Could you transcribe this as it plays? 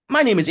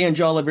My name is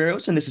Andrew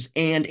Oliveros, and this is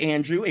And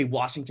Andrew, a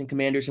Washington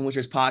Commanders and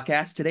Wizards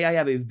podcast. Today, I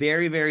have a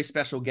very, very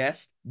special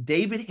guest,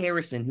 David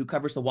Harrison, who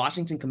covers the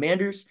Washington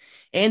Commanders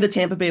and the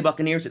Tampa Bay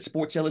Buccaneers at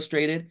Sports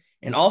Illustrated.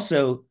 And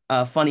also,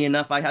 funny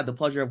enough, I had the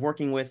pleasure of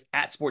working with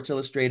at Sports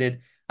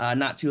Illustrated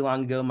not too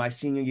long ago, my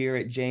senior year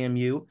at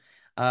JMU.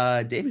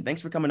 David,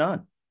 thanks for coming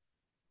on.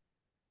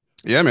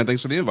 Yeah, man.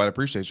 Thanks for the invite. I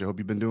appreciate you. Hope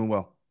you've been doing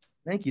well.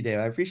 Thank you, Dave.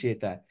 I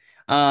appreciate that.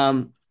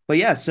 But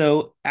yeah,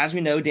 so as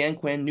we know, Dan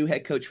Quinn, new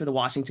head coach for the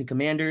Washington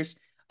Commanders.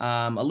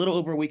 A little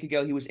over a week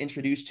ago, he was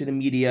introduced to the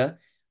media.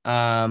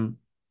 Um,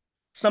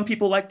 some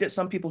people liked it,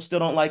 some people still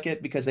don't like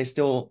it because they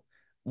still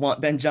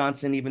want Ben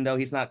Johnson, even though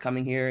he's not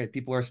coming here.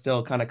 People are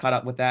still kind of caught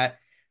up with that.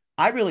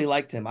 I really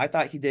liked him. I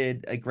thought he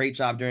did a great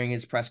job during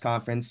his press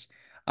conference.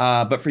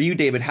 But for you,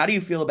 David, how do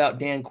you feel about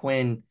Dan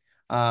Quinn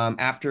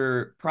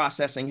after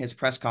processing his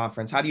press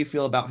conference? How do you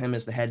feel about him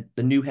as the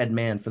new head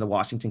man for the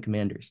Washington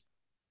Commanders?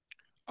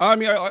 I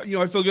mean,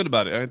 I feel good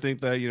about it. I think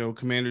that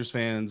Commanders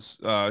fans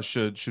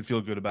should feel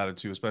good about it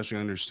too, especially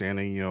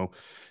understanding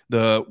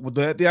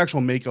the actual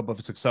makeup of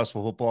a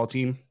successful football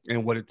team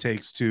and what it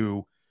takes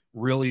to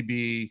really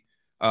be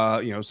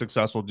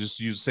successful. Just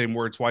use the same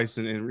word twice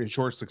in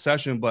short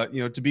succession, but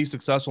to be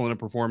successful in a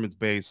performance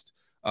based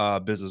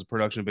business,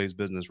 production based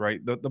business,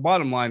 right? The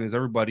bottom line is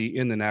everybody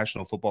in the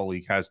National Football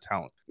League has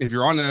talent. If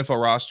you're on an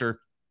NFL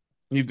roster,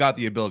 you've got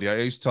the ability. I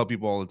used to tell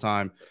people all the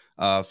time,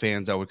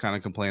 fans that would kind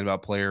of complain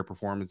about player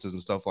performances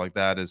and stuff like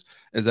that, is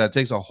that it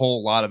takes a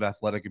whole lot of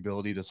athletic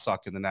ability to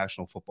suck in the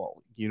National Football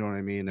League. You know what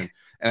I mean? And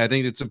I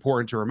think it's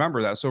important to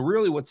remember that. So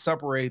really, what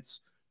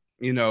separates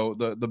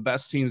the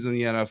best teams in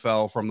the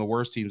NFL from the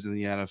worst teams in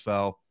the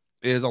NFL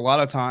is a lot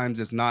of times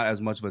it's not as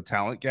much of a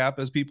talent gap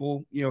as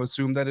people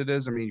assume that it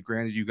is. I mean,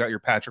 granted, you got your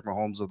Patrick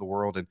Mahomes of the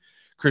world and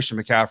Christian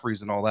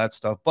McCaffrey's and all that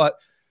stuff, but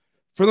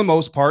for the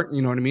most part,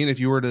 you know what I mean? If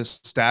you were to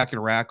stack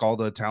and rack all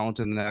the talent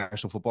in the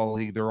National Football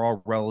League, they're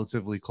all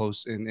relatively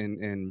close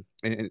in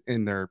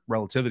their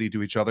relativity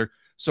to each other.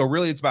 So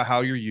really it's about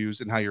how you're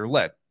used and how you're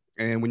led.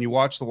 And when you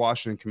watch the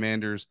Washington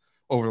Commanders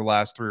over the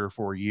last 3 or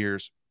 4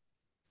 years,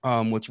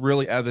 what's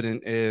really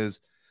evident is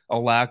a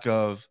lack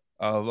of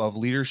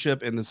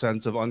leadership in the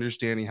sense of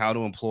understanding how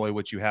to employ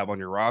what you have on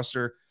your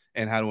roster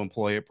and how to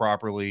employ it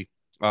properly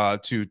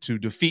to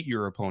defeat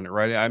your opponent.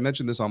 Right? I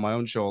mentioned this on my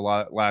own show a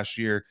lot last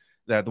year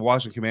that the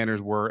Washington Commanders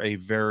were a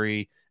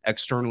very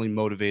externally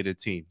motivated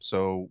team.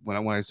 So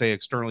when I say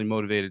externally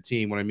motivated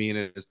team, what I mean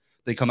is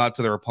they come out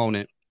to their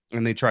opponent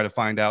and they try to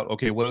find out,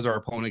 okay, what is our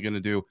opponent going to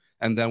do?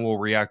 And then we'll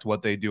react to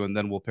what they do, and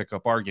then we'll pick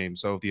up our game.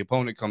 So if the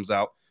opponent comes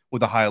out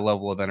with a high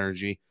level of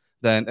energy,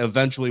 then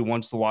eventually,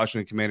 once the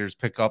Washington Commanders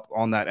pick up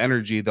on that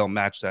energy, they'll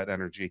match that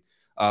energy.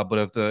 But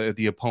if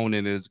the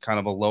opponent is kind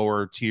of a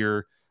lower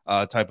tier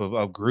type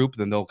of group,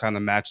 then they'll kind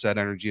of match that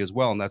energy as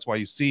well. And that's why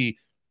you see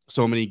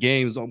so many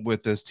games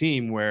with this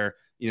team where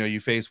you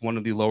face one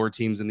of the lower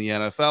teams in the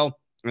NFL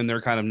and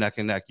they're kind of neck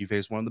and neck. You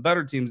face one of the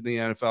better teams in the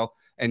NFL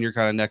and you're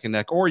kind of neck and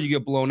neck, or you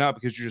get blown out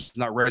because you're just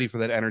not ready for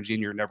that energy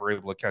and you're never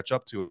able to catch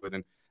up to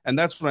it. And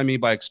that's what I mean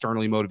by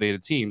externally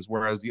motivated teams.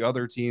 Whereas the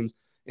other teams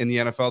in the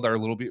NFL that are a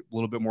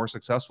little bit more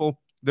successful,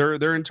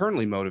 they're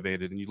internally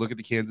motivated. And you look at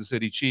the Kansas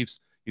City Chiefs,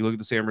 you look at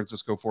the San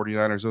Francisco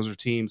 49ers, those are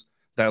teams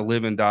that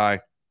live and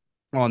die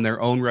on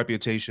their own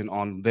reputation,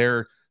 on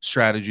their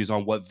strategies,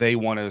 on what they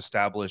want to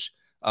establish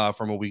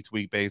from a week to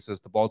week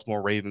basis. The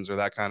Baltimore Ravens are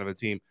that kind of a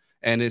team,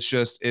 and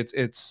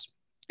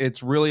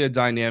it's really a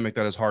dynamic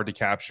that is hard to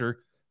capture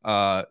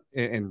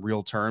in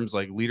real terms.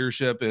 Like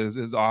leadership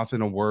is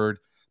often a word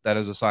that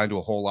is assigned to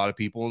a whole lot of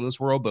people in this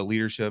world, but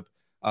leadership,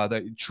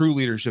 that true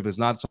leadership, is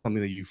not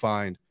something that you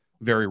find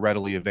very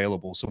readily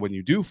available. So when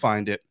you do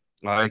find it,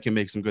 it can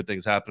make some good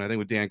things happen. I think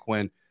with Dan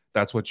Quinn,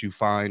 that's what you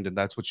find and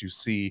that's what you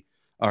see,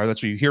 or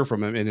that's what you hear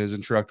from him in his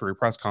introductory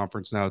press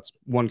conference. Now it's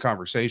one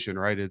conversation,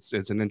 right? It's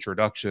an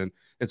introduction,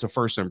 it's a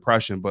first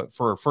impression, but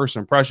for first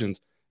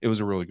impressions, it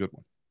was a really good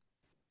one.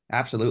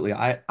 Absolutely.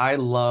 I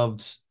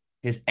loved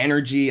his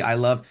energy. I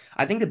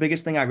think the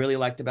biggest thing I really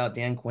liked about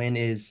Dan Quinn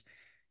is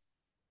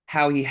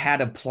how he had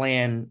a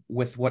plan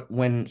with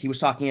when he was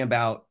talking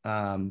about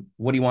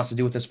what he wants to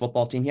do with this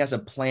football team. He has a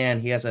plan.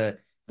 He has a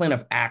plan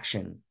of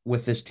action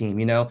with this team.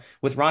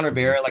 With Ron Mm-hmm.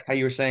 Rivera, like how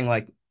you were saying,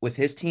 like with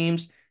his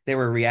teams, they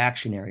were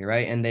reactionary,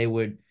 right? And they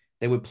would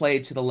play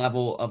to the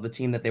level of the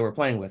team that they were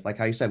playing with, like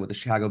how you said with the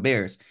Chicago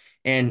Bears.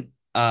 And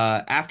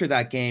after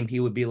that game, he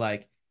would be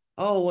like,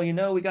 "Oh,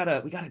 well, we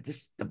gotta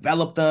just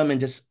develop them and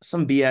just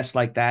some BS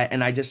like that."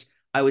 And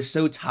I was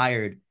so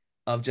tired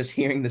of just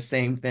hearing the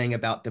same thing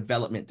about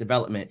development,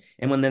 development.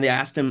 And when they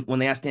asked Dan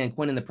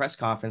Quinn in the press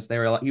conference,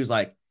 he was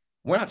like,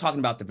 "We're not talking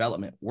about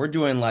development. We're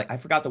doing like I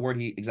forgot the word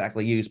he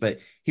exactly used, but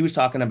he was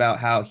talking about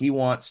how he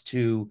wants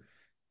to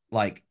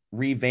like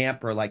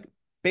revamp or like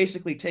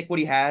basically take what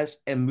he has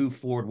and move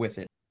forward with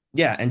it.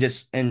 Yeah,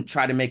 and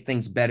try to make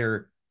things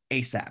better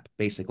ASAP,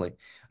 basically.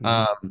 Mm-hmm.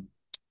 Um,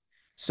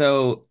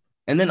 so,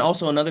 and then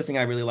also another thing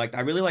I really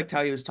liked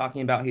how he was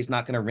talking about he's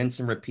not going to rinse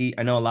and repeat.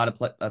 I know a lot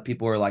of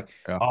people are like,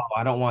 Yeah. "Oh,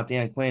 I don't want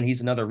Dan Quinn.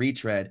 He's another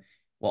retread."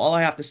 Well, all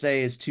I have to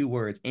say is two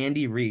words: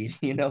 Andy Reid.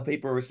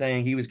 People were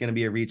saying he was going to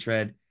be a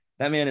retread.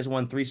 That man has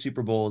won three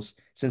Super Bowls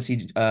since he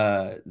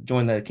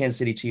joined the Kansas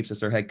City Chiefs as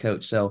their head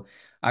coach. So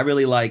I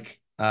really like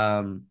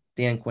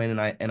Dan Quinn,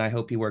 and I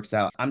hope he works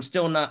out. I'm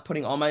still not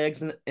putting all my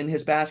eggs in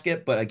his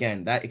basket, but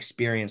again, that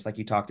experience, like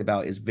you talked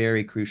about, is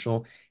very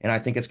crucial, and I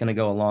think it's going to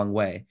go a long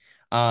way.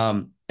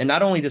 And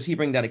not only does he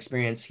bring that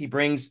experience, he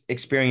brings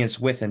experience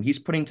with him. He's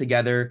putting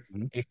together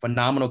Mhm. a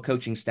phenomenal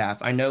coaching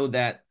staff. I know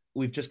that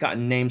we've just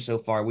gotten names so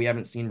far. We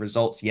haven't seen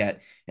results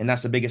yet, and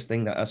that's the biggest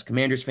thing that us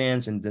Commanders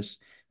fans and this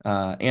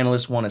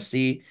analysts want to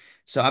see.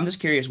 So I'm just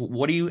curious,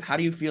 how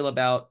do you feel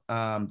about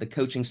the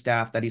coaching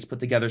staff that he's put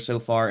together so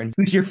far, and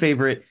who's your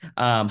favorite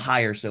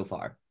hire so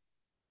far?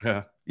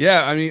 Yeah.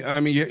 Yeah.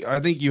 I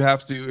think you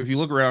have to, if you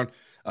look around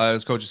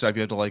as coaching staff,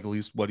 you have to like at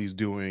least what he's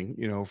doing,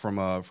 from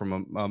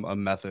a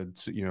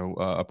methods,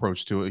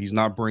 approach to it. He's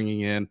not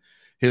bringing in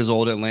his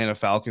old Atlanta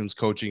Falcons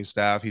coaching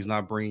staff. He's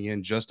not bringing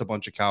in just a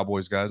bunch of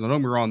Cowboys guys. Now,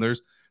 don't get me wrong.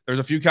 There's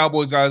a few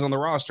Cowboys guys on the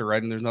roster,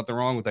 right? And there's nothing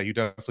wrong with that. You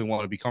definitely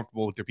want to be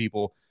comfortable with your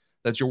people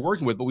that you're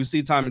working with. But we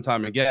see time and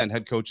time again,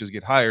 head coaches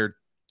get hired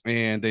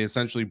and they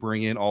essentially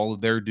bring in all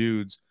of their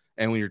dudes,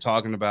 and when you're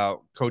talking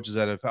about coaches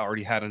that have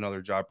already had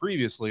another job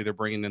previously, they're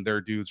bringing in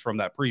their dudes from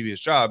that previous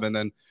job. And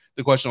then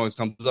the question always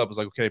comes up is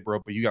like, okay, bro,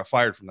 but you got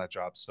fired from that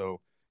job.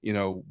 So,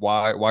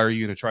 why are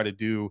you going to try to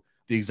do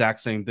the exact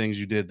same things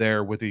you did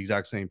there with the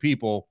exact same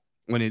people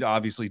when it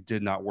obviously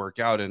did not work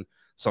out? And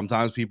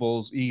sometimes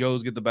people's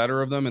egos get the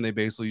better of them and they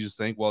basically just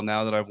think, well,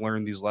 now that I've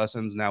learned these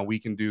lessons, now we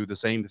can do the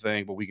same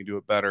thing, but we can do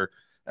it better.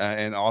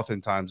 And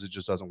oftentimes it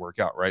just doesn't work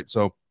out. Right.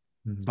 So,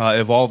 Mhm.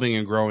 evolving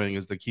and growing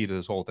is the key to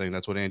this whole thing.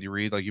 That's what Andy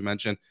Reid, like you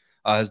mentioned,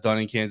 has done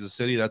in Kansas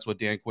City. That's what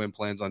Dan Quinn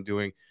plans on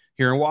doing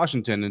here in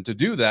Washington. And to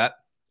do that,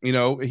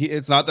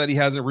 it's not that he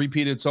hasn't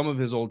repeated some of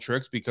his old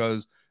tricks,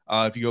 because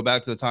if you go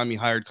back to the time he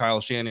hired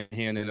Kyle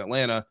Shanahan in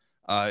Atlanta,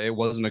 it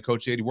wasn't a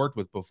coach that he worked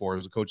with before. It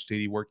was a coach that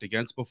he worked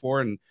against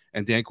before. And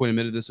Dan Quinn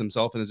admitted this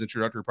himself in his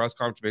introductory press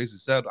conference. Basically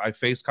said, I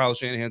faced Kyle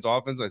Shanahan's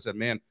offense. I said,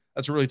 man,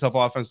 that's a really tough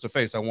offense to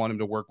face. I want him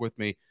to work with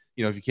me.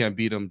 If you can't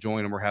beat him,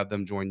 join him or have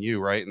them join you,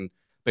 right? And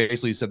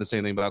basically said the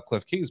same thing about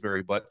Cliff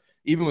Kingsbury. But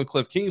even with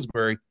Cliff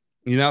Kingsbury,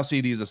 you now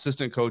see these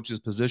assistant coaches,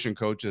 position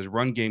coaches,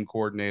 run game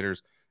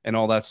coordinators, and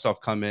all that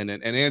stuff come in.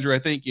 And Andrew, I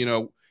think,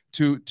 to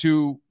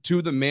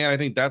the man, I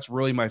think that's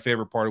really my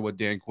favorite part of what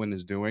Dan Quinn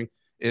is doing,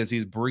 is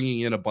he's bringing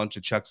in a bunch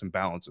of checks and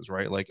balances,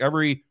 right? Like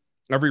every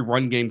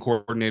run game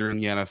coordinator in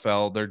the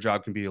NFL, their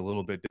job can be a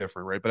little bit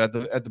different, right? But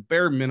at the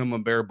bare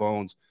minimum, bare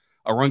bones,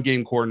 a run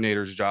game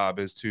coordinator's job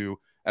is to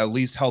at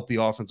least help the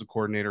offensive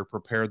coordinator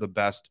prepare the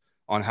best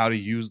on how to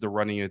use the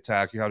running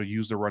attack, how to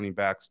use the running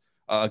backs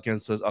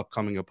against this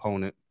upcoming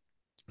opponent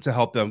to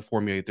help them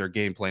formulate their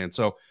game plan.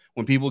 So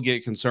when people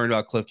get concerned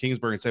about Cliff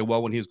Kingsbury and say,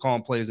 well, when he was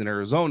calling plays in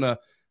Arizona,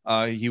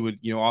 he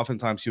would,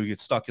 oftentimes he would get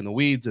stuck in the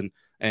weeds, and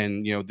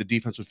the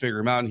defense would figure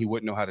him out and he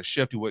wouldn't know how to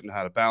shift, he wouldn't know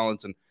how to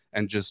balance,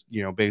 and just,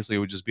 basically it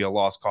would just be a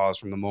lost cause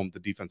from the moment the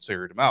defense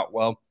figured him out.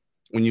 Well,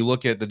 when you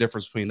look at the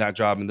difference between that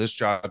job and this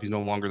job, he's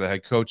no longer the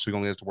head coach, so he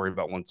only has to worry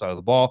about one side of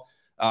the ball.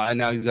 And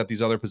now he's got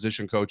these other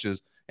position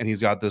coaches, and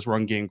he's got this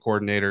run game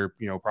coordinator,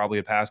 probably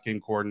a pass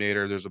game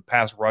coordinator. There's a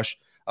pass rush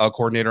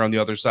coordinator on the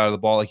other side of the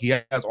ball. Like, he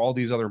has all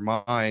these other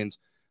minds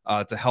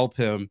to help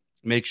him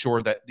make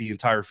sure that the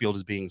entire field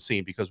is being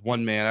seen. Because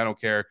one man, I don't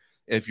care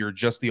if you're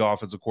just the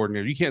offensive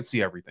coordinator, you can't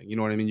see everything. You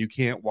know what I mean? You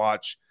can't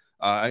watch.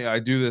 I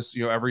do this,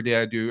 every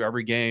day. I do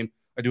every game.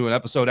 I do an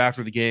episode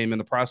after the game in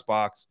the press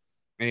box,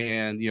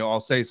 and I'll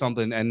say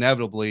something.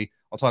 Inevitably,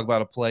 I'll talk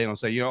about a play, and I'll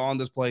say, on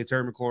this play,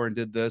 Terry McLaurin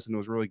did this, and it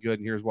was really good,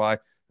 and here's why.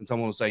 And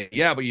someone will say,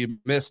 yeah, but you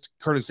missed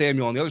Curtis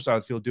Samuel on the other side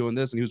of the field doing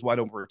this, and he was wide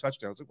open for a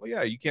touchdown. It's like, well,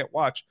 yeah, you can't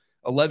watch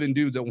 11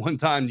 dudes at one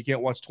time. You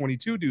can't watch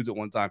 22 dudes at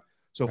one time.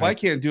 So if I Right.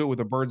 can't do it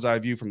with a bird's eye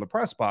view from the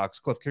press box,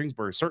 Cliff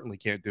Kingsbury certainly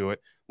can't do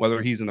it, whether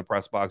he's in the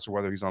press box or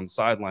whether he's on the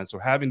sideline. So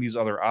having these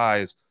other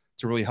eyes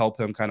to really help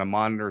him kind of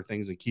monitor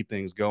things and keep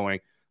things going,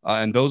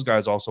 and those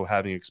guys also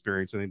having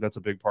experience, I think that's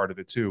a big part of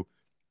it too.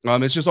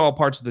 It's just all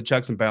parts of the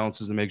checks and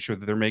balances to make sure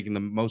that they're making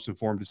the most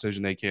informed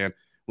decision they can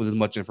with as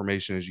much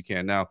information as you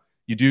can. Now,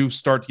 you do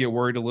start to get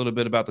worried a little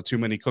bit about the too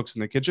many cooks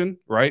in the kitchen,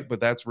 right? But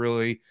that's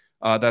really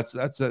that's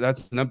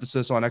an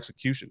emphasis on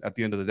execution at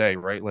the end of the day,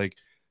 right? Like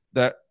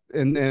that,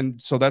 and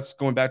so that's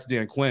going back to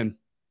Dan Quinn,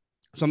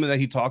 something that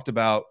he talked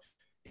about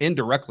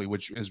indirectly,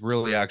 which is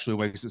really actually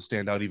what makes it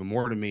stand out even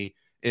more to me,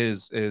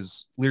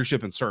 is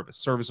leadership and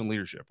service and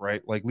leadership,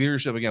 right? Like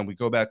leadership, again, we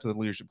go back to the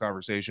leadership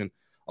conversation.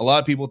 A lot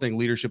of people think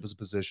leadership is a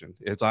position.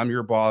 It's I'm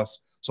your boss,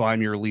 so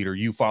I'm your leader.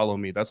 You follow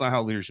me. That's not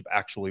how leadership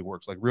actually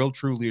works. Like real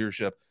true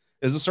leadership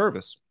is a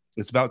service.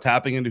 It's about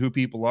tapping into who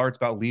people are. It's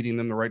about leading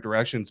them the right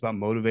direction. It's about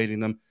motivating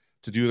them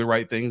to do the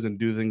right things and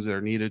do things that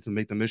are needed to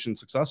make the mission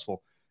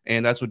successful.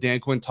 And that's what Dan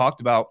Quinn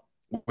talked about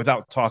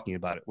without talking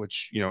about it,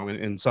 which,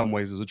 in some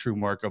ways is a true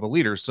mark of a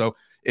leader. So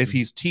if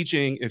he's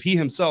teaching, if he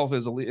himself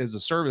is a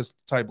service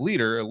type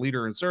leader, a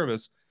leader in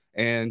service,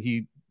 and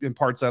he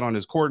imparts that on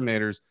his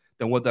coordinators,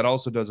 then what that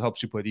also does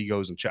helps you put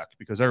egos in check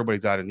because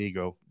everybody's got an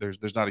ego.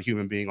 There's not a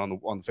human being on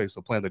the face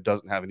of the planet that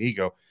doesn't have an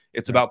ego.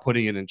 It's Right. about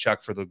putting it in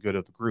check for the good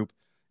of the group.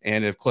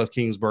 And if Cliff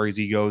Kingsbury's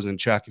ego is in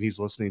check and he's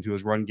listening to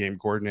his run game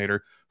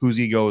coordinator, whose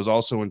ego is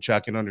also in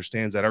check and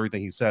understands that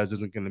everything he says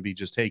isn't going to be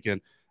just taken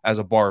as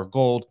a bar of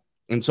gold,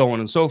 and so on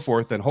and so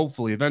forth, then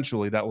hopefully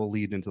eventually that will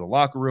lead into the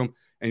locker room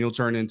and you'll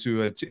turn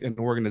into an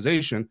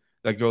organization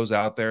that goes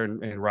out there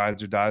and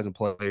rides or dies and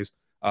plays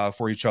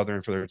for each other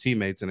and for their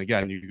teammates. And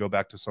again, you go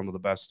back to some of the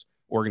best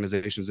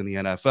organizations in the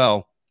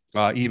NFL,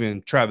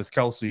 even Travis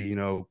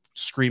Kelce,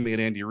 screaming at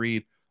Andy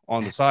Reid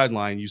on the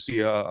sideline. You see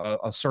a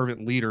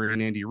servant leader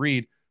in Andy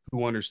Reid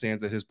who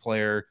understands that his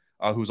player,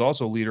 who's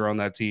also a leader on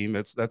that team,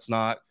 that's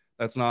not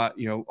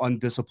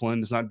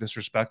undisciplined. It's not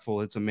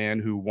disrespectful. It's a man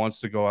who wants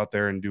to go out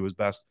there and do his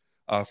best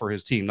for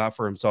his team, not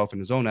for himself and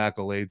his own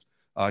accolades.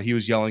 He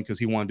was yelling because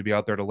he wanted to be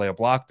out there to lay a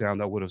block down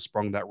that would have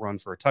sprung that run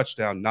for a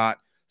touchdown, not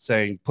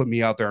saying put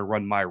me out there and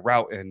run my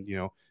route and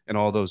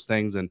all those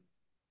things. And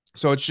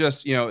so it's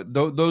just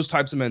those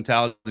types of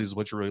mentalities is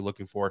what you're really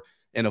looking for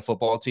in a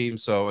football team.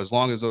 So as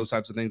long as those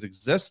types of things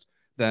exist,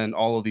 then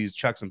all of these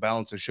checks and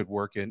balances should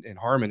work in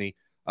harmony.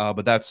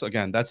 But that's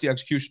the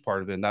execution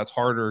part of it, and that's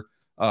harder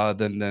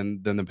than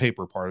the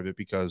paper part of it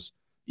because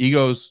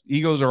egos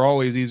are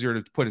always easier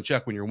to put in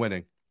check when you're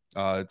winning.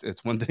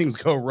 It's when things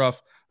go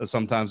rough that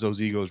sometimes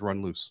those egos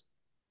run loose.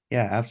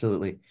 Yeah,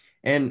 absolutely.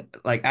 And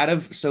like out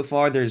of so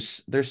far,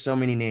 there's so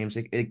many names.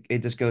 It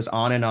just goes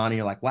on and on, and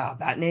you're like, wow,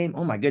 that name.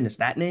 Oh my goodness,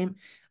 that name.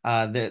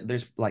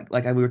 There's like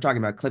we were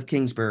talking about Cliff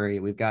Kingsbury.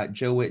 We've got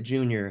Joe Witt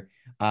Jr.,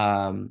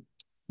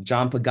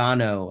 John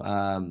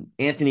Pagano,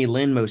 Anthony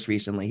Lynn. Most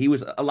recently, he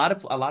was a lot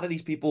of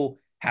these people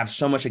have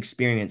so much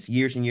experience,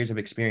 years and years of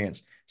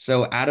experience.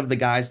 So out of the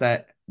guys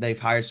that they've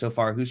hired so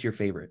far, who's your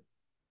favorite?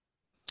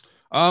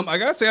 I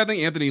gotta say, I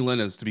think Anthony Lynn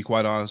is, to be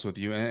quite honest with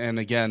you, and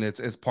again,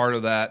 it's part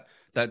of that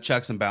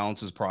checks and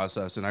balances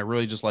process, and I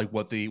really just like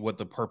what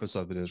the purpose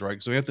of it is,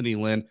 right? So Anthony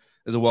Lynn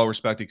is a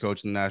well-respected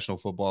coach in the National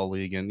Football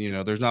League, and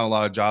there's not a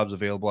lot of jobs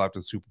available after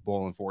the Super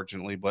Bowl,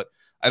 unfortunately. But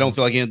I don't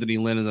feel like Anthony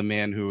Lynn is a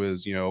man who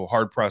is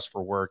hard pressed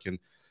for work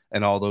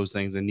and all those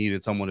things, and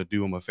needed someone to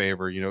do him a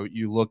favor.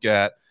 You look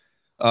at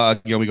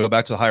we go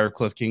back to the hire of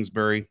Cliff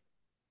Kingsbury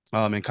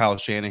and Kyle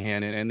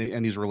Shanahan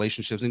and these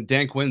relationships and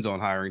Dan Quinn's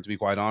own hiring, to be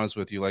quite honest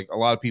with you. Like a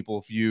lot of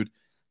people viewed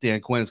Dan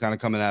Quinn as kind of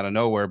coming out of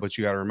nowhere, but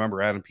you got to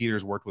remember Adam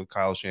Peters worked with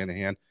Kyle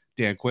Shanahan.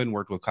 Dan Quinn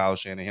worked with Kyle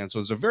Shanahan. So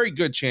there's a very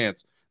good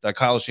chance that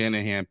Kyle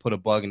Shanahan put a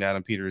bug in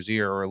Adam Peters'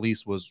 ear or at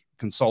least was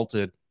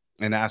consulted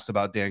and asked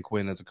about Dan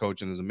Quinn as a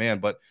coach and as a man.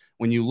 But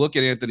when you look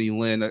at Anthony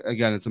Lynn,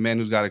 again, it's a man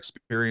who's got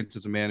experience.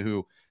 It's a man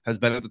who has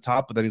been at the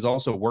top, but then he's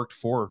also worked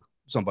for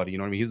somebody. You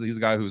know what I mean? He's a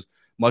guy who's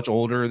much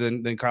older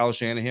than Kyle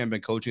Shanahan,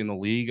 been coaching in the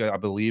league, I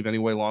believe,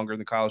 anyway, longer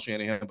than Kyle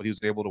Shanahan, but he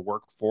was able to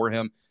work for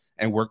him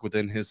and work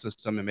within his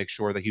system and make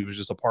sure that he was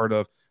just a part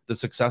of the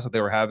success that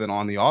they were having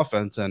on the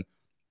offense. And,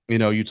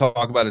 you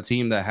talk about a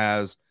team that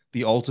has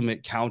the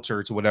ultimate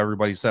counter to what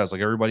everybody says.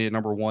 Like everybody at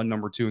number one,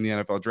 number two in the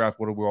NFL draft,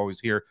 what do we always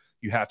hear?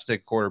 You have to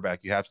take a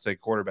quarterback. You have to take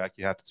a quarterback.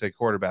 You have to take a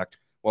quarterback.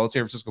 Well, the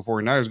San Francisco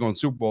 49ers going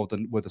Super Bowl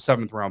with a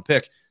seventh round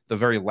pick, the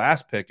very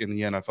last pick in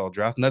the NFL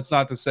draft. And that's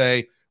not to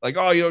say like,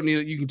 oh, you don't need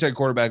it. You can take a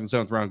quarterback in the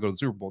seventh round and go to the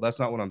Super Bowl. That's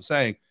not what I'm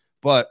saying.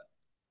 But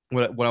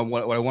what I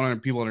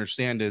want people to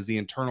understand is the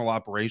internal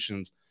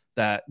operations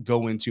that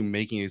go into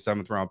making a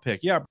seventh round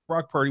pick. Yeah,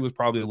 Brock Purdy was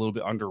probably a little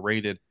bit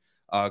underrated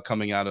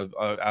coming out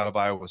of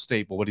Iowa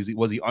State, but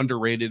was he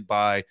underrated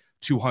by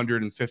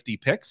 250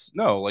 picks?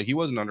 No, like he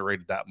wasn't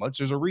underrated that much.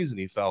 There's a reason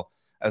he fell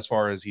as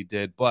far as he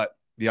did, but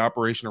the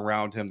operation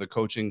around him, the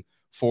coaching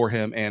for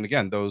him, and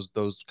again those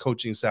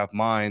coaching staff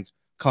minds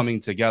coming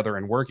together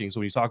and working.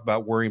 So when you talk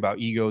about worrying about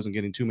egos and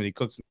getting too many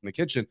cooks in the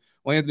kitchen,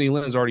 well, Anthony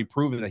Lynn has already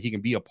proven that he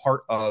can be a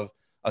part of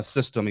a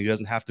system. He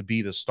doesn't have to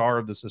be the star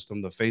of the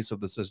system, the face of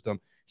the system.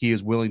 He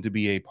is willing to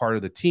be a part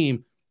of the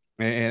team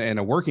and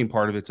a working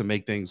part of it to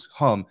make things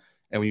hum.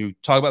 And when you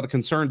talk about the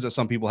concerns that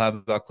some people have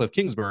about Cliff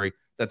Kingsbury,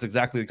 that's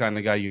exactly the kind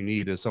of guy you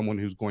need, is someone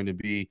who's going to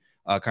be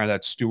kind of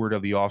that steward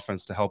of the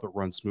offense to help it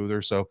run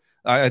smoother. So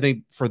I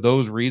think for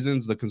those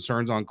reasons, the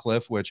concerns on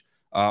Cliff, which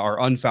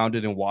are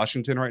unfounded in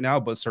Washington right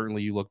now, but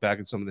certainly you look back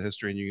at some of the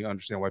history and you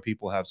understand why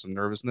people have some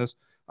nervousness.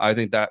 I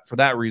think that for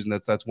that reason,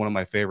 that's one of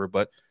my favorite.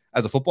 But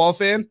as a football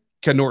fan,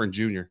 Ken Norton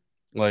Jr.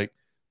 Like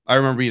I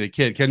remember being a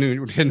kid, Ken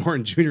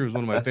Norton Jr. was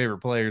one of my favorite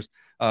players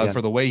Yeah.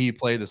 for the way he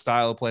played, the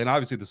style of play, and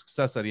obviously the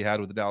success that he had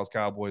with the Dallas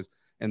Cowboys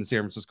and the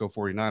San Francisco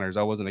 49ers.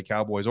 I wasn't a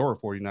Cowboys or a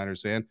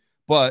 49ers fan,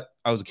 but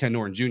I was a Ken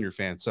Norton Jr.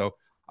 fan. So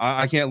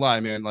I can't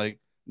lie, man. Like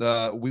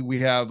we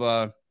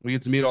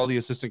get to meet all the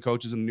assistant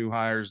coaches and new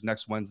hires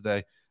next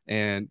Wednesday.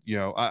 And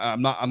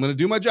I'm going to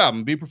do my job. I'm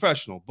going to be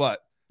professional, but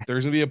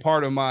there's going to be a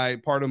part of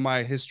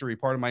my history,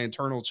 part of my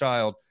internal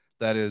child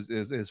that is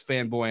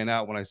fanboying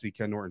out when I see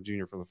Ken Norton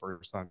Jr. for the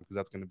first time, because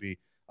that's going to be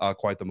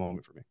quite the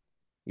moment for me.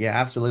 Yeah,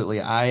 absolutely.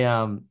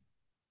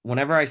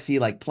 Whenever I see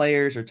like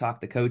players or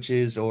talk to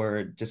coaches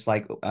or just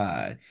like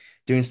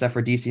doing stuff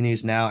for DC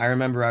News Now, I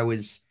remember I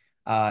was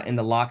in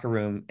the locker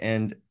room,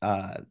 and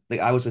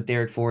I was with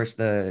Derek Forrest,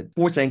 the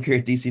sports anchor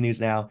at DC News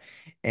Now,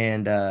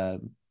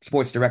 and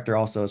sports director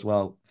also as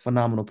well,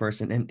 phenomenal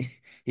person, and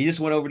he just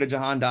went over to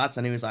Jahan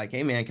Dotson. He was like,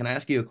 "Hey man, can I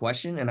ask you a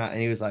question?"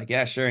 And he was like,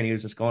 "Yeah, sure." And he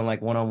was just going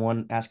like one on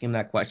one, asking him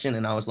that question,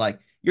 and I was like,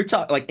 "You're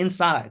talking like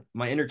inside."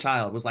 My inner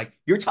child was like,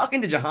 "You're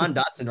talking to Jahan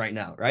Dotson right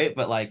now, right?"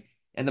 But like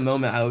in the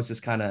moment, I was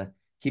just kind of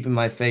keeping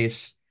my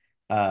face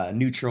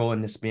neutral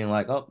and just being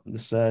like, oh,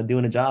 just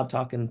doing a job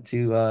talking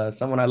to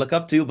someone I look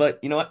up to. But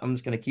you know what? I'm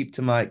just gonna keep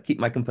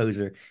my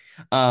composure.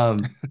 Um,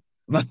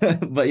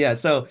 but yeah,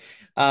 so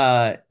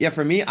yeah,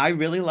 for me, I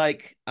really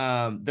like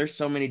there's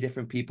so many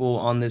different people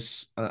on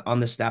this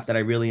staff that I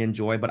really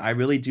enjoy, but I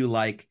really do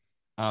like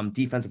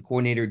defensive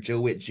coordinator Joe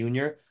Witt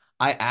Jr.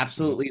 I Mhm.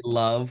 absolutely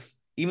love,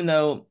 even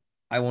though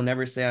I will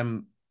never say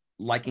I'm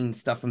liking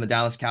stuff from the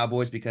Dallas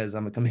Cowboys because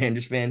I'm a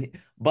Commanders fan,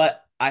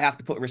 but I have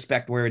to put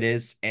respect where it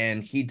is,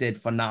 and he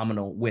did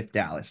phenomenal with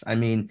Dallas. I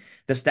mean,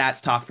 the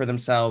stats talk for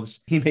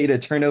themselves. He made a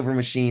turnover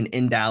machine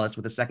in Dallas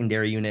with a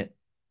secondary unit.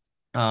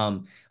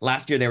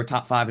 Last year they were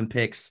top five in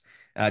picks.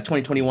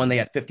 2021 Mhm. they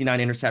had 59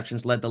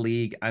 interceptions, led the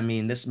league. I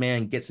mean, this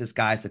man gets his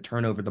guys to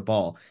turn over the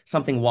ball,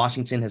 something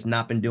Washington has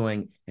not been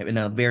doing in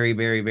a very,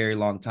 very, very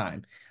long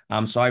time.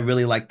 So I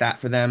really like that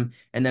for them.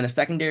 And then a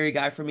secondary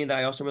guy for me that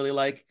I also really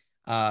like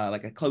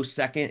a close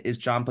second, is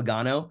John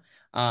Pagano,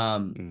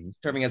 Mhm.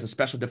 serving as a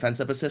special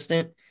defensive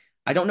assistant.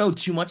 I don't know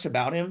too much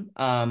about him.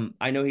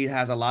 I know he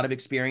has a lot of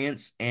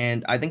experience,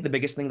 and I think the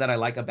biggest thing that I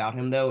like about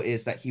him though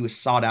is that he was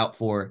sought out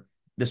for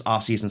this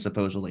offseason,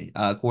 supposedly,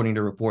 according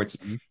to reports.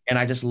 Mhm. And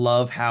I just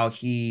love how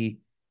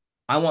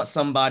I want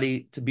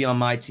somebody to be on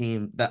my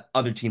team that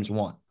other teams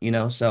want, you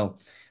know? So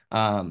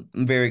I'm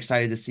very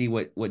excited to see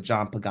what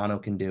John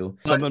Pagano can do.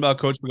 Something about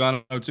Coach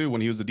Pagano too,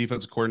 when he was the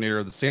defensive coordinator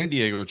of the San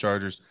Diego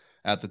Chargers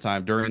at the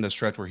time during the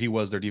stretch where he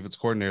was their defense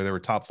coordinator, they were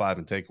top five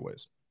in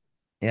takeaways.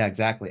 Yeah,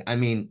 exactly. I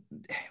mean,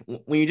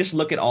 when you just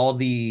look at all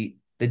the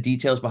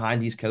details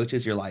behind these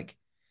coaches, you're like,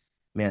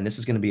 man, this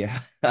is going to be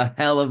a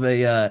hell of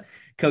a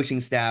coaching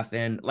staff.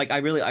 And like, I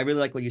really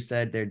like what you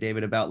said there,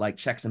 David, about like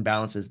checks and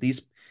balances.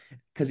 These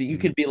because you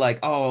Mhm. could be like,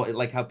 oh,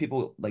 like how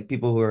people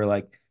who are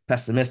like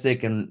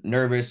pessimistic and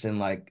nervous and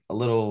like a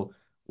little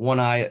one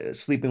eye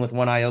sleeping with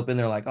one eye open,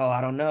 they're like, oh,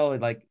 I don't know,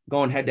 like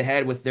going head to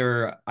head with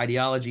their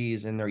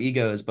ideologies and their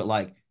egos, but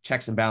like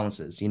checks and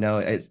balances,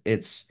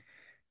 it's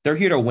they're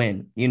here to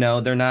win,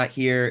 they're not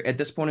here at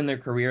this point in their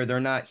career, they're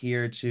not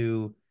here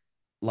to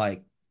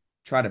like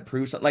try to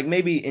prove something, like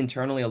maybe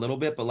internally a little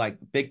bit, but like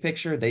big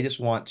picture, they just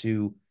want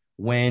to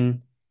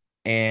win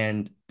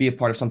and be a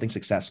part of something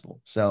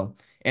successful. So,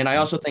 and I Mhm.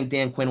 also think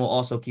Dan Quinn will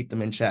also keep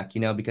them in check,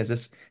 because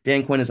this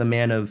Dan Quinn is a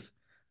man of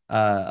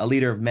a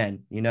leader of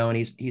men, and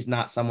he's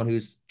not someone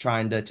who's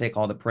trying to take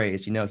all the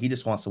praise, he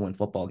just wants to win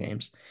football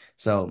games.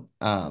 So,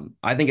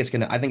 I think it's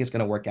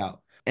gonna work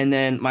out. And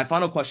then my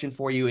final question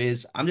for you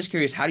is, I'm just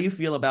curious, how do you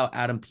feel about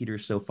Adam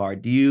Peters so far?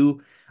 Do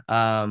you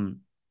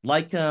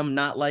like him,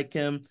 not like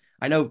him?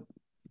 I know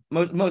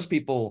most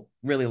people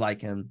really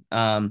like him.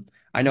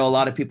 I know a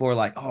lot of people are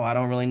like, oh, I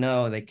don't really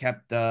know. They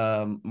kept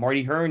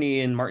Marty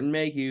Herney and Martin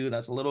Mayhew.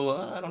 That's a little,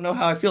 I don't know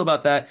how I feel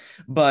about that.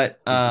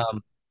 But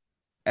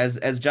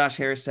as Josh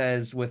Harris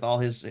says, with all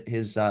his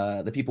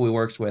the people he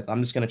works with,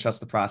 I'm just going to trust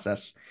the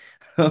process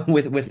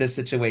with this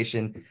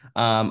situation.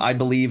 I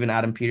believe in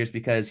Adam Peters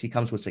because he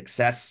comes with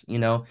success,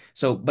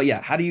 So, but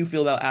yeah, how do you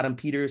feel about Adam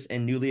Peters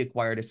and newly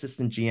acquired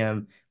assistant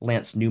GM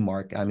Lance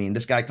Newmark? I mean,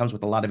 this guy comes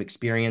with a lot of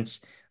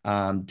experience.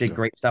 Did Yeah.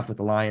 great stuff with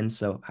the Lions.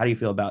 So, how do you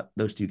feel about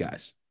those two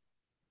guys?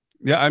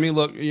 Yeah, I mean,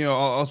 look,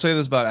 I'll say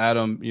this about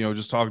Adam.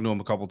 Just talking to him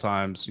a couple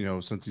times,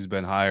 since he's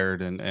been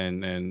hired,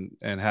 and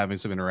having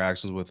some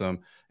interactions with him,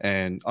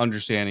 and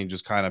understanding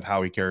just kind of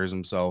how he carries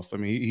himself. I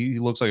mean, he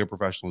looks like a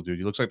professional dude.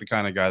 He looks like the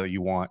kind of guy that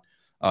you want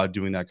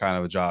doing that kind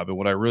of a job. And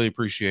what I really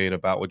appreciate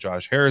about what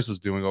Josh Harris is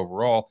doing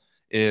overall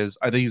is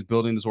I think he's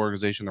building this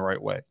organization the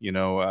right way.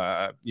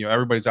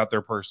 Everybody's got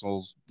their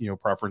personal,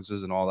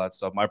 preferences and all that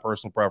stuff. My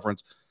personal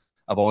preference,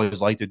 I've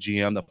always liked a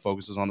GM that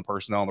focuses on the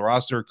personnel on the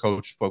roster,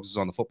 coach focuses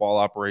on the football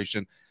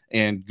operation,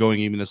 and going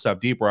even a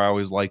step deeper, I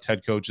always liked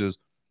head coaches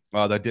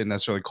that didn't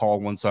necessarily call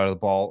one side of the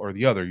ball or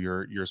the other.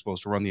 You're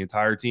supposed to run the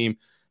entire team,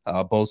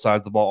 both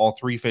sides of the ball, all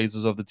three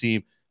phases of the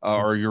team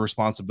are your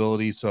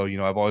responsibility. So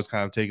I've always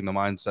kind of taken the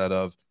mindset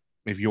of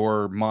if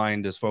your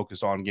mind is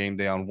focused on game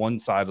day on one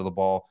side of the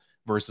ball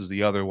versus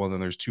the other, well, then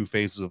there's two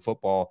phases of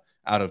football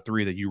out of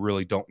three that you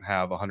really don't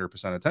have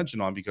 100% attention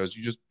on because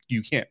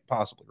you can't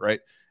possibly, right?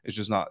 It's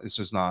just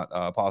not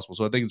possible.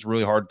 So I think it's a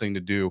really hard thing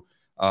to do,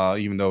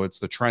 even though it's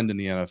the trend in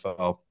the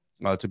NFL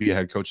to be a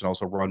head coach and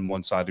also run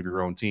one side of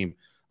your own team.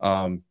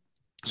 Um,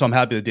 so I'm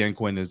happy that Dan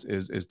Quinn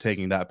is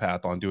taking that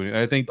path on doing it. And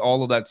I think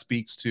all of that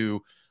speaks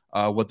to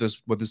what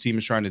this team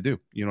is trying to do.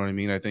 You know what I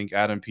mean? I think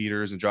Adam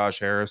Peters and Josh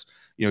Harris,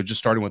 just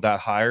starting with that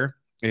hire,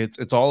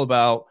 it's all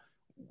about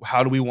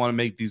how do we want to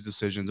make these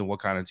decisions and what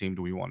kind of team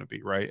do we want to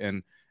be, right?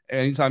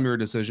 anytime you're a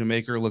decision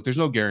maker, look, there's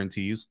no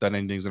guarantees that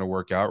anything's going to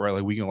work out, right?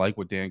 Like we can like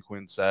what Dan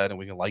Quinn said, and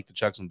we can like the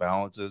checks and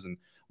balances, and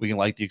we can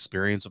like the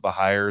experience of the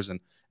hires and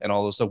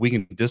all this stuff. We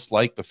can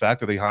dislike the fact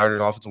that they hired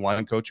an offensive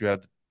line coach who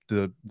had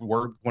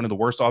one of the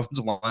worst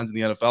offensive lines in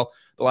the NFL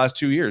the last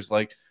 2 years.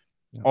 Like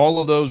Yeah. all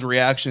of those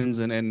reactions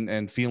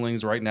and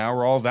feelings right now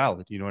are all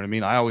valid. You know what I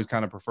mean? I always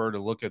kind of prefer to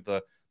look at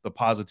the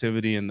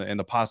positivity and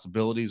the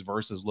possibilities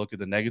versus look at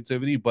the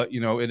negativity. But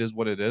it is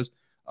what it is.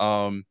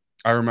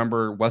 I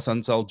remember Wes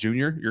Unseld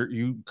Jr.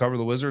 You cover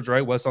the Wizards,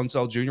 right? Wes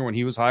Unseld Jr. when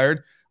he was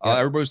hired, Yep.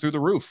 everybody was through the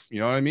roof. You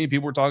know what I mean?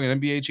 People were talking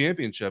NBA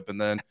championship,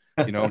 and then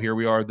here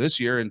we are this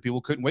year, and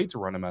people couldn't wait to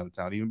run him out of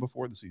town even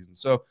before the season.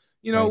 So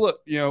Right.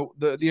 look,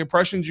 the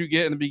impressions you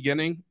get in the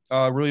beginning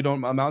really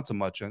don't amount to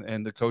much,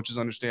 and the coaches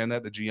understand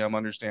that, the GM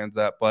understands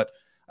that, but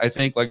I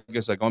think, like I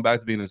said, going back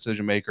to being a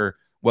decision maker,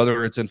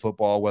 whether it's in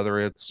football,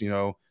 whether it's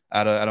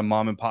at a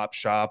mom and pop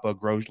shop,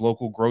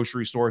 local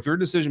grocery store, if you're a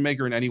decision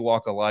maker in any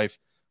walk of life,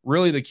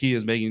 really the key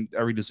is making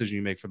every decision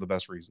you make for the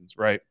best reasons,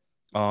 right?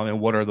 And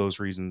what are those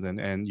reasons?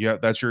 And yeah,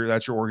 that's your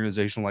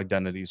organizational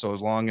identity. So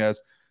as long as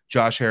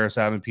Josh Harris,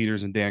 Adam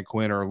Peters, and Dan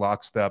Quinn are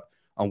lockstep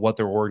on what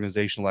their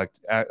organizational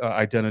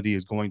identity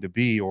is going to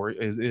be or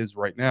is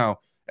right now,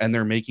 and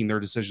they're making their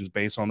decisions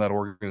based on that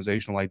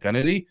organizational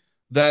identity,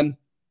 then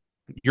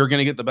you're going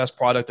to get the best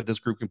product that this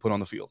group can put on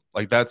the field.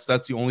 Like that's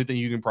the only thing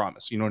you can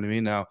promise. You know what I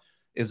mean? Now,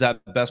 is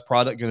that best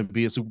product going to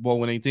be a Super Bowl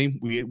winning team?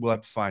 We'll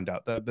have to find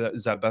out.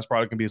 Is that best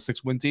product going to be a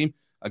 6-win team?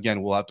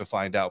 Again, we'll have to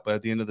find out. But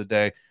at the end of the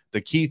day,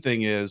 the key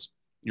thing is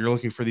you're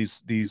looking for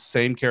these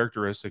same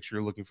characteristics.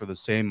 You're looking for the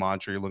same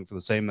mantra. You're looking for the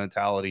same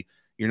mentality.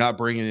 You're not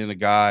bringing in a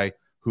guy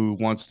who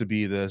wants to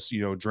be this,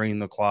 drain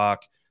the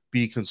clock,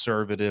 be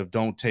conservative,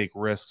 don't take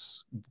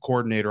risks,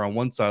 coordinator on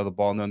one side of the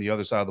ball, and then on the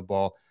other side of the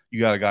ball, you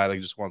got a guy that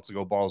just wants to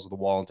go balls to the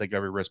wall and take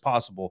every risk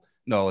possible.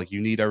 No, like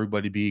you need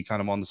everybody to be kind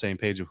of on the same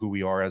page of who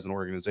we are as an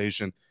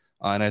organization.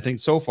 And I think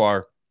so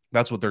far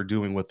that's what they're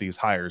doing with these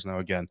hires. Now,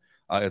 again,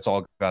 it's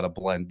all got a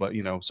blend, but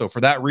so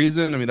for that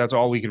reason, I mean, that's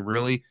all we can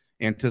really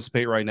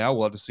anticipate right now.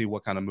 We'll have to see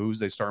what kind of moves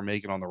they start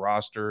making on the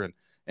roster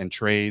and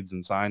trades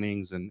and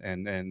signings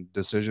and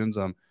decisions.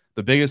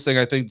 The biggest thing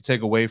I think to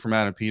take away from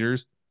Adam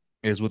Peters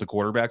is with the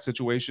quarterback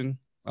situation.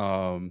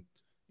 The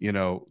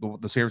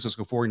San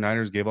Francisco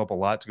 49ers gave up a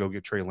lot to go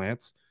get Trey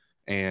Lance,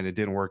 and it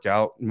didn't work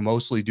out,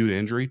 mostly due to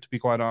injury, to be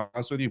quite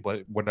honest with you.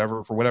 But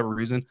for whatever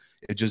reason,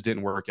 it just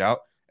didn't work out.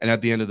 And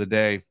at the end of the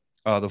day,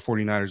 the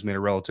 49ers made a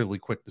relatively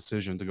quick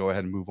decision to go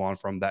ahead and move on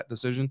from that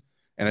decision.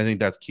 And I think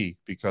that's key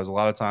because a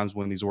lot of times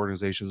when these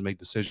organizations make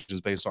decisions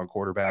based on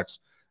quarterbacks,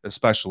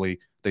 especially,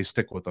 they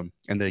stick with them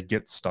and they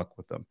get stuck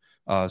with them.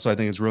 So I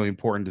think it's really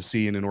important to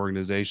see in an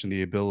organization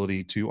the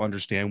ability to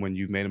understand when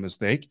you've made a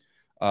mistake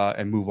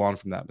and move on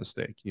from that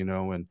mistake,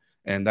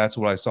 and that's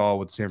what I saw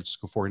with the San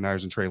Francisco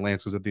 49ers and Trey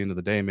Lance, because at the end of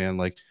the day, man,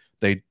 like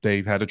they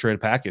had to trade a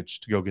package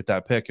to go get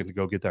that pick and to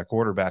go get that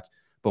quarterback.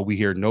 But we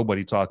hear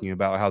nobody talking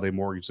about how they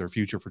mortgage their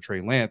future for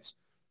Trey Lance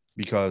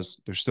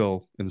because they're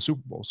still in the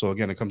Super Bowl. So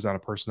again, it comes down to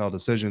personnel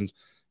decisions.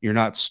 You're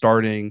not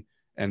starting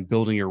and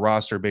building your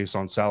roster based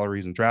on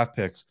salaries and draft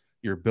picks.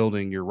 You're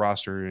building your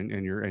roster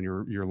and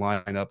your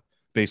lineup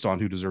based on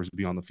who deserves to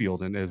be on the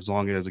field. And as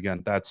long as,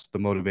 again, that's the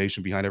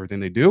motivation behind everything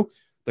they do,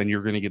 then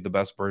you're going to get the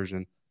best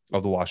version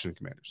of the Washington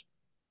Commanders.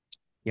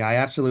 Yeah, I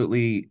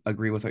absolutely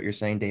agree with what you're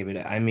saying, David.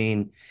 I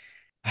mean,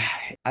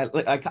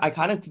 I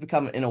kind of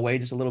become in a way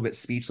just a little bit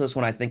speechless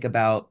when I think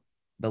about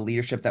the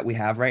leadership that we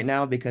have right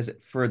now, because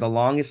for the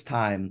longest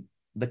time,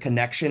 the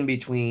connection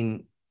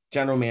between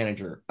general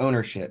manager,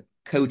 ownership,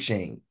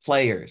 coaching,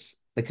 players,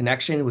 the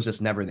connection was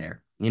just never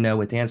there.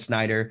 With Dan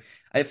Snyder,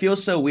 it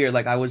feels so weird.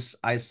 Like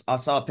I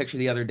saw a picture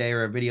the other day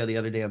or a video the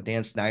other day of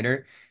Dan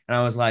Snyder, and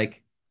I was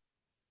like,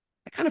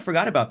 I kind of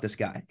forgot about this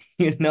guy.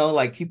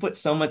 Like he put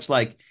so much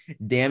like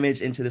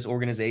damage into this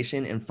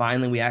organization, and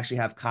finally we actually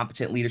have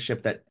competent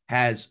leadership that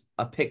has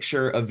a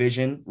picture, a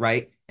vision,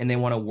 right? And they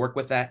want to work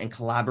with that and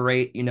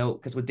collaborate,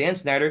 because with Dan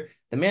Snyder,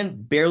 the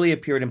man barely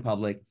appeared in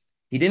public.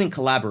 He didn't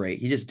collaborate.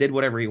 He just did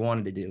whatever he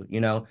wanted to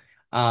do.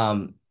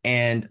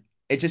 And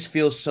it just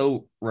feels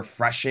so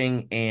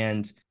refreshing.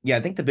 And yeah, I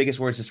think the biggest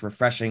word is just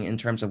refreshing in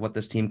terms of what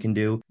this team can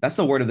do. That's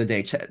the word of the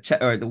day,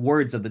 or the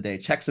words of the day,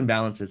 checks and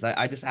balances.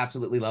 I just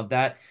absolutely love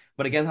that.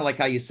 But again, like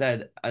how you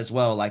said as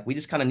well, like we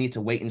just kind of need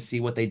to wait and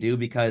see what they do,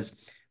 because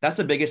that's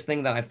the biggest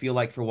thing that I feel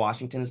like for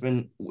Washington has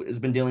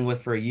been dealing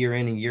with for a year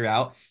in and year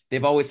out.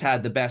 They've always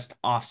had the best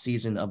off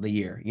season of the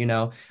year.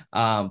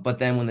 But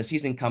then when the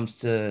season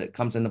comes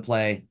into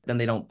play, then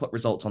they don't put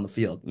results on the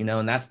field.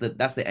 And that's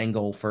the end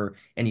goal for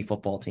any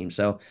football team.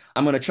 So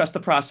I'm going to trust the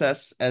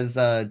process as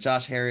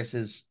Josh Harris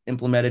is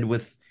implemented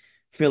with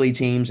Philly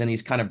teams, and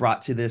he's kind of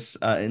brought to this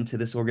into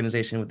this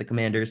organization with the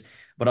Commanders.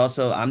 But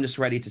also, I'm just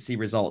ready to see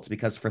results,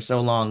 because for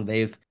so long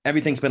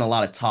everything's been a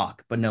lot of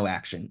talk but no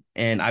action.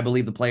 And I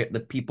believe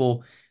the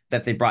people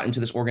that they brought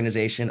into this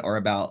organization are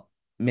about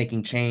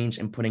making change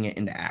and putting it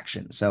into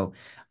action. So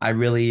I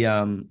really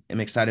am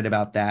excited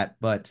about that.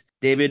 But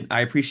David,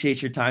 I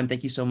appreciate your time.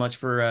 Thank you so much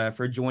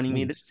for joining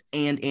me. This is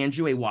And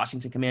Andrew, a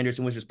Washington Commanders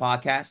and Wizards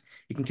podcast.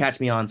 You can catch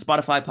me on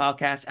Spotify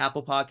podcasts,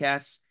 Apple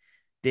Podcasts.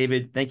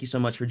 David, thank you so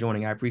much for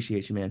joining. I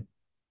appreciate you, man.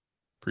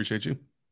 Appreciate you.